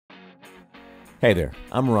Hey there,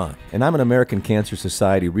 I'm Ron, and I'm an American Cancer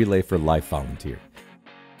Society Relay for Life volunteer.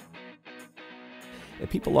 And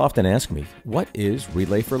people often ask me, what is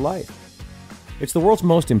Relay for Life? It's the world's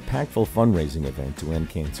most impactful fundraising event to end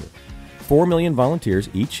cancer. 4 million volunteers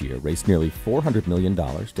each year raise nearly $400 million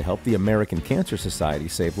to help the American Cancer Society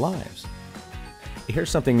save lives. Here's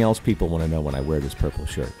something else people want to know when I wear this purple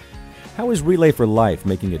shirt. How is Relay for Life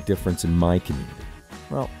making a difference in my community?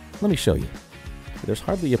 Well, let me show you. There's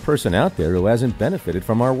hardly a person out there who hasn't benefited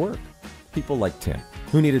from our work. People like Tim,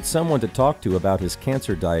 who needed someone to talk to about his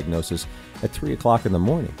cancer diagnosis at 3 o'clock in the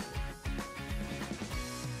morning.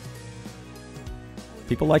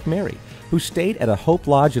 People like Mary, who stayed at a Hope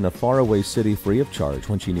Lodge in a faraway city free of charge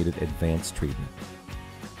when she needed advanced treatment.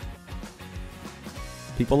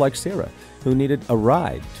 People like Sarah, who needed a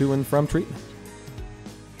ride to and from treatment.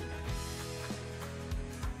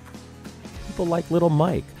 People like little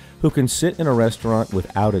Mike, who can sit in a restaurant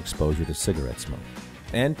without exposure to cigarette smoke.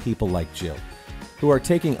 And people like Jill, who are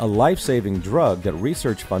taking a life-saving drug that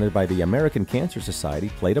research funded by the American Cancer Society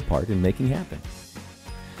played a part in making happen.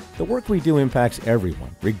 The work we do impacts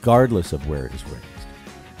everyone, regardless of where it is raised.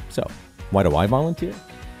 So, why do I volunteer?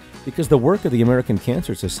 Because the work of the American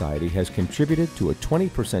Cancer Society has contributed to a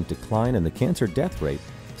 20% decline in the cancer death rate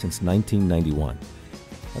since 1991.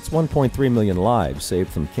 That's 1.3 million lives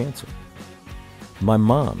saved from cancer. My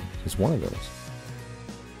mom is one of those.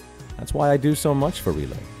 That's why I do so much for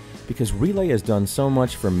Relay, because Relay has done so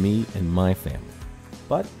much for me and my family.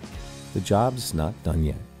 But the job's not done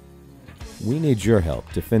yet. We need your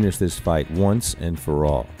help to finish this fight once and for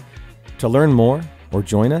all. To learn more or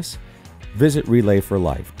join us, visit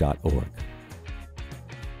relayforlife.org.